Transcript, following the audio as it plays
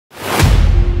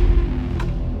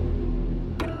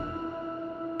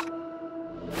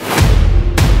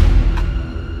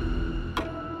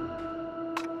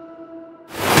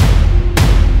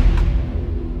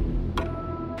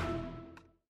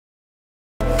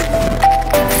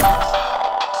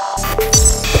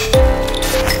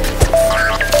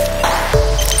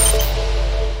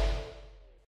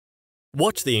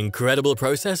Watch the incredible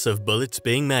process of bullets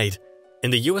being made.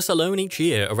 In the US alone each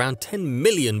year, around 10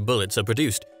 million bullets are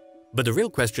produced. But the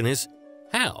real question is,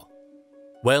 how?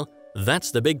 Well, that's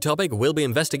the big topic we'll be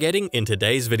investigating in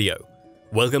today's video.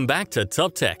 Welcome back to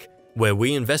Top Tech, where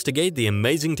we investigate the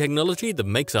amazing technology that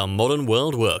makes our modern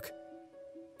world work.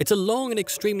 It's a long and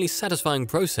extremely satisfying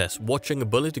process watching a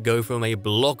bullet go from a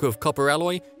block of copper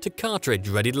alloy to cartridge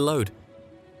ready to load.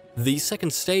 The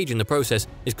second stage in the process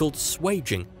is called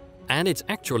swaging, and it's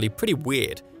actually pretty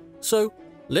weird. So,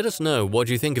 let us know what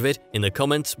you think of it in the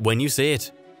comments when you see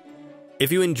it.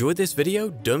 If you enjoyed this video,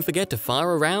 don't forget to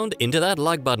fire around into that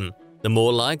like button. The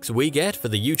more likes we get for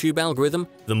the YouTube algorithm,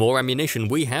 the more ammunition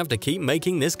we have to keep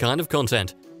making this kind of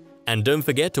content. And don't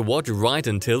forget to watch right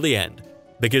until the end,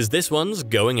 because this one's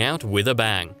going out with a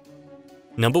bang.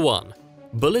 Number 1.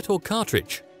 Bullet or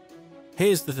cartridge?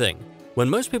 Here's the thing. When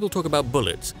most people talk about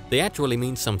bullets, they actually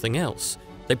mean something else.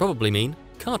 They probably mean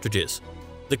cartridges.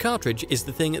 The cartridge is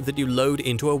the thing that you load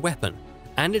into a weapon,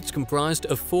 and it's comprised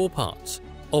of 4 parts,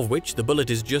 of which the bullet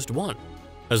is just one.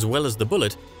 As well as the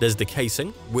bullet, there's the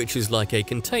casing, which is like a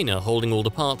container holding all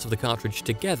the parts of the cartridge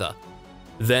together.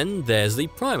 Then there's the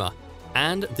primer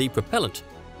and the propellant,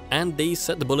 and these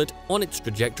set the bullet on its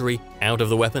trajectory out of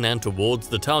the weapon and towards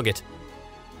the target.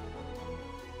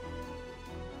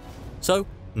 So,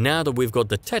 now that we've got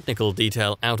the technical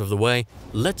detail out of the way,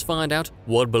 let's find out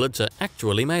what bullets are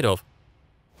actually made of.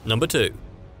 Number 2.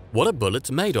 What are bullets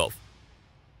made of?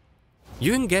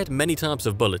 You can get many types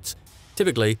of bullets.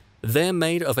 Typically, they're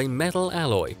made of a metal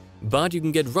alloy, but you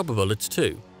can get rubber bullets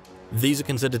too. These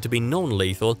are considered to be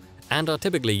non-lethal and are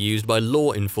typically used by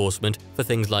law enforcement for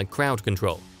things like crowd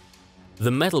control.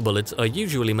 The metal bullets are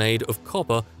usually made of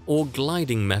copper or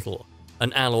gliding metal,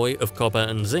 an alloy of copper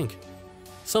and zinc.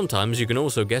 Sometimes you can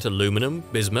also get aluminum,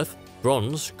 bismuth,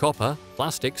 bronze, copper,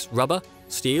 plastics, rubber,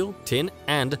 steel, tin,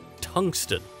 and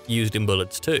tungsten used in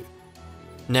bullets too.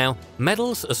 Now,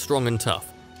 metals are strong and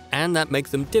tough, and that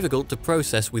makes them difficult to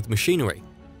process with machinery.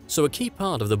 So a key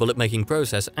part of the bullet-making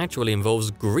process actually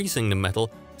involves greasing the metal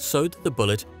so that the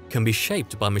bullet can be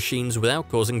shaped by machines without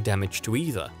causing damage to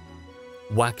either.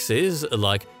 Waxes,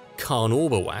 like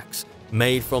carnauba wax,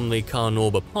 made from the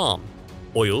carnauba palm,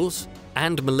 oils,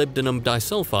 and molybdenum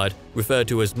disulfide, referred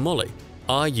to as moly,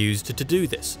 are used to do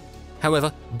this.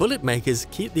 However, bullet makers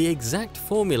keep the exact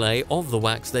formulae of the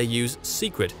wax they use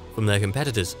secret from their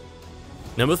competitors.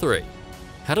 Number 3.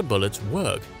 How do bullets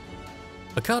work?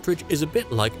 A cartridge is a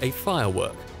bit like a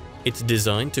firework. It's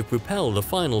designed to propel the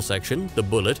final section, the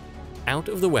bullet, out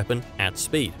of the weapon at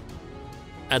speed.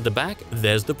 At the back,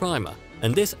 there's the primer,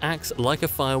 and this acts like a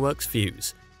fireworks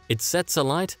fuse. It sets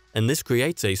alight, and this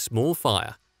creates a small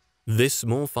fire. This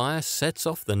small fire sets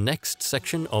off the next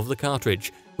section of the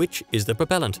cartridge, which is the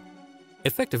propellant,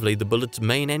 effectively the bullet's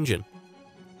main engine.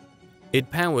 It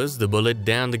powers the bullet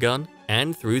down the gun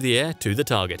and through the air to the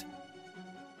target.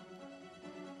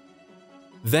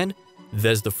 Then,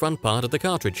 there's the front part of the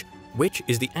cartridge, which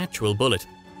is the actual bullet,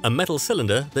 a metal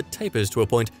cylinder that tapers to a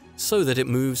point so that it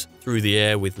moves through the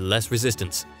air with less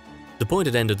resistance. The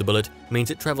pointed end of the bullet means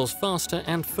it travels faster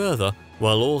and further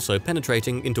while also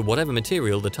penetrating into whatever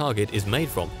material the target is made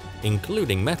from,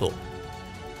 including metal.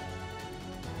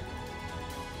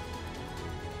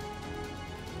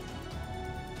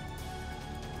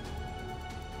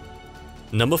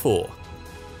 Number 4.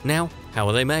 Now, how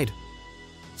are they made?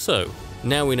 So,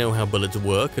 now we know how bullets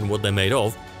work and what they're made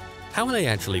of, how are they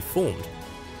actually formed?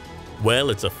 Well,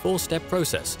 it's a 4-step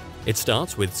process. It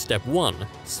starts with Step 1,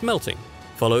 smelting,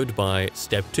 followed by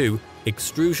Step 2,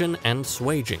 extrusion and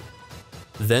swaging.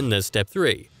 Then there's Step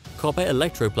 3, copper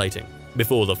electroplating,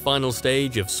 before the final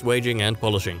stage of swaging and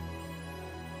polishing.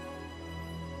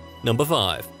 Number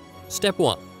 5. Step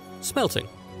 1, smelting.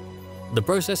 The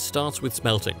process starts with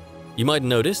smelting. You might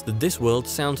notice that this word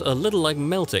sounds a little like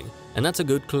melting, and that's a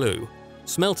good clue.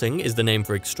 Smelting is the name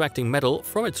for extracting metal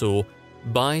from its ore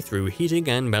through heating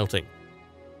and melting.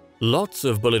 Lots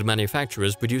of bullet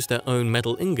manufacturers produce their own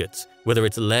metal ingots, whether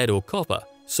it's lead or copper,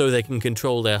 so they can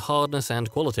control their hardness and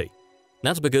quality.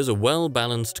 That's because a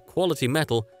well-balanced quality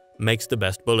metal makes the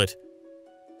best bullet.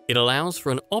 It allows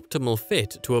for an optimal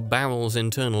fit to a barrel's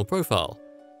internal profile.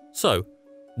 So,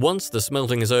 once the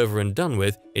smelting is over and done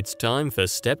with, it's time for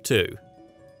Step 2.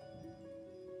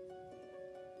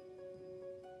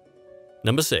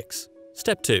 Number 6.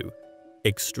 Step 2.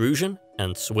 Extrusion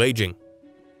and swaging.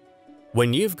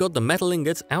 When you've got the metal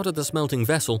ingots out of the smelting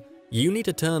vessel, you need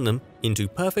to turn them into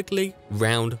perfectly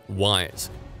round wires,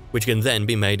 which can then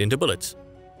be made into bullets.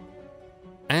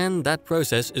 And that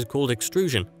process is called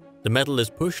extrusion. The metal is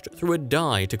pushed through a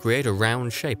die to create a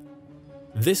round shape.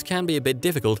 This can be a bit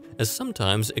difficult as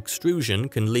sometimes extrusion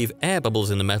can leave air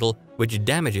bubbles in the metal which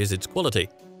damages its quality.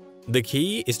 The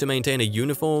key is to maintain a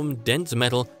uniform, dense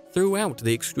metal throughout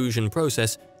the extrusion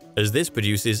process, as this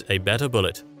produces a better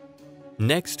bullet.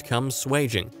 Next comes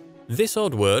swaging. This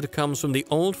odd word comes from the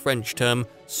old French term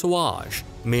swage,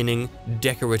 meaning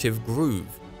decorative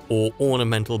groove or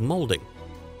ornamental molding.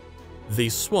 The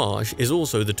swage is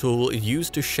also the tool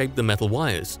used to shape the metal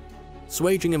wires.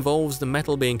 Swaging involves the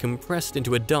metal being compressed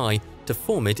into a die to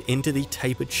form it into the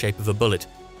tapered shape of a bullet.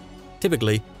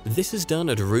 Typically, this is done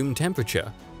at room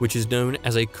temperature, which is known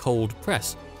as a cold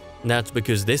press. That's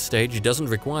because this stage doesn't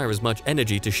require as much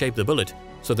energy to shape the bullet,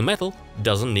 so the metal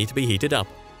doesn't need to be heated up.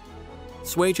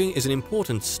 Swaging is an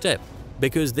important step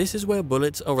because this is where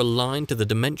bullets are aligned to the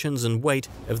dimensions and weight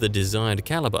of the desired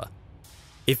caliber.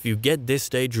 If you get this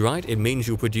stage right, it means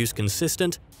you'll produce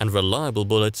consistent and reliable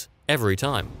bullets every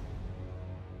time.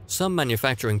 Some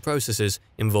manufacturing processes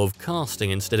involve casting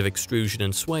instead of extrusion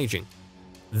and swaging.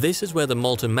 This is where the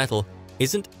molten metal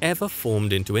isn't ever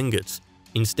formed into ingots.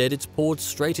 Instead, it's poured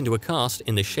straight into a cast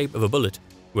in the shape of a bullet,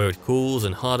 where it cools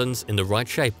and hardens in the right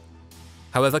shape.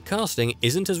 However, casting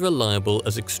isn't as reliable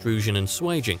as extrusion and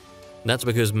swaging. That's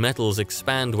because metals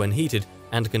expand when heated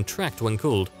and contract when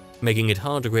cooled, making it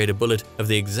hard to create a bullet of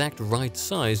the exact right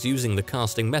size using the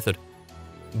casting method.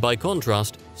 By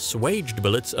contrast, swaged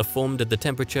bullets are formed at the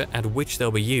temperature at which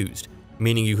they'll be used,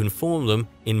 meaning you can form them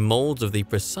in molds of the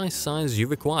precise size you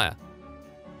require.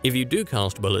 If you do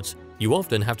cast bullets, you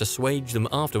often have to swage them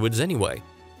afterwards anyway.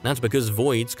 That's because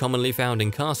voids commonly found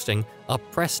in casting are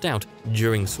pressed out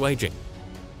during swaging.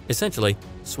 Essentially,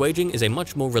 swaging is a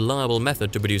much more reliable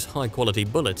method to produce high-quality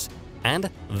bullets, and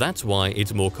that's why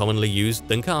it's more commonly used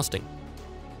than casting.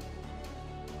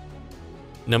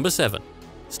 Number 7.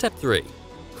 Step 3.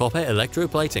 Copper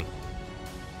electroplating.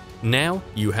 Now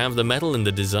you have the metal in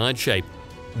the desired shape.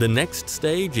 The next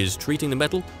stage is treating the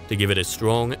metal to give it a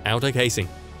strong outer casing.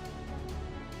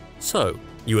 So,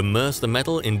 you immerse the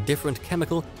metal in different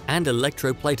chemical and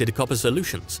electroplated copper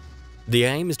solutions. The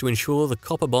aim is to ensure the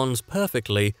copper bonds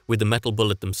perfectly with the metal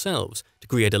bullet themselves to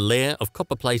create a layer of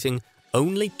copper plating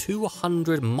only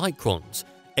 200 microns,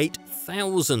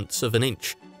 0.008 of an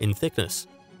inch in thickness.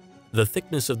 The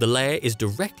thickness of the layer is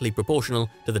directly proportional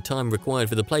to the time required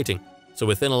for the plating, so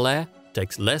a thinner layer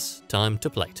takes less time to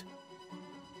plate.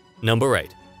 Number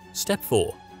 8. Step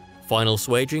 4. Final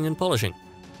swaging and polishing.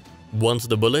 Once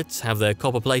the bullets have their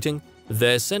copper plating,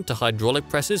 they're sent to hydraulic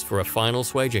presses for a final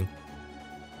swaging.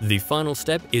 The final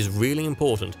step is really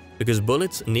important because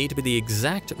bullets need to be the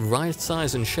exact right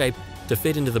size and shape to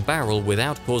fit into the barrel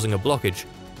without causing a blockage.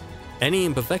 Any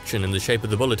imperfection in the shape of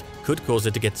the bullet could cause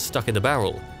it to get stuck in the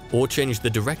barrel or change the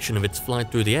direction of its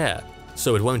flight through the air,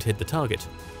 so it won't hit the target.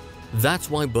 That's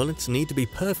why bullets need to be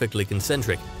perfectly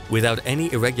concentric, without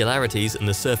any irregularities in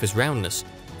the surface roundness,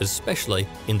 especially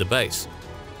in the base.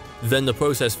 Then the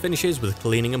process finishes with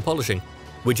cleaning and polishing,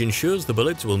 which ensures the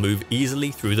bullets will move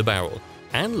easily through the barrel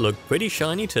and look pretty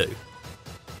shiny too.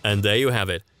 And there you have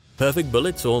it, perfect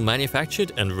bullets all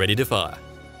manufactured and ready to fire.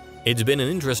 It's been an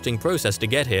interesting process to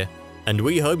get here, and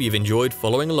we hope you've enjoyed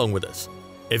following along with us.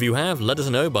 If you have, let us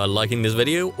know by liking this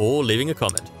video or leaving a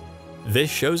comment. This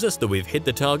shows us that we've hit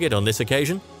the target on this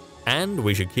occasion, and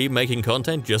we should keep making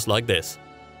content just like this.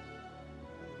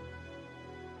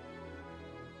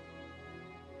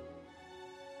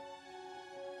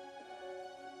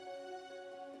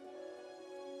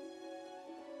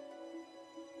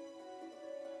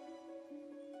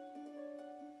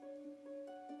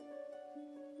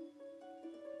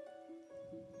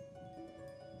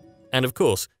 And of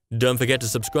course, don't forget to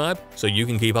subscribe so you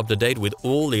can keep up to date with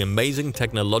all the amazing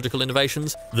technological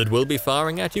innovations that we'll be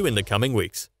firing at you in the coming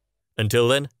weeks. Until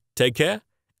then, take care,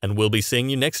 and we'll be seeing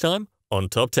you next time on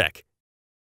Top Tech.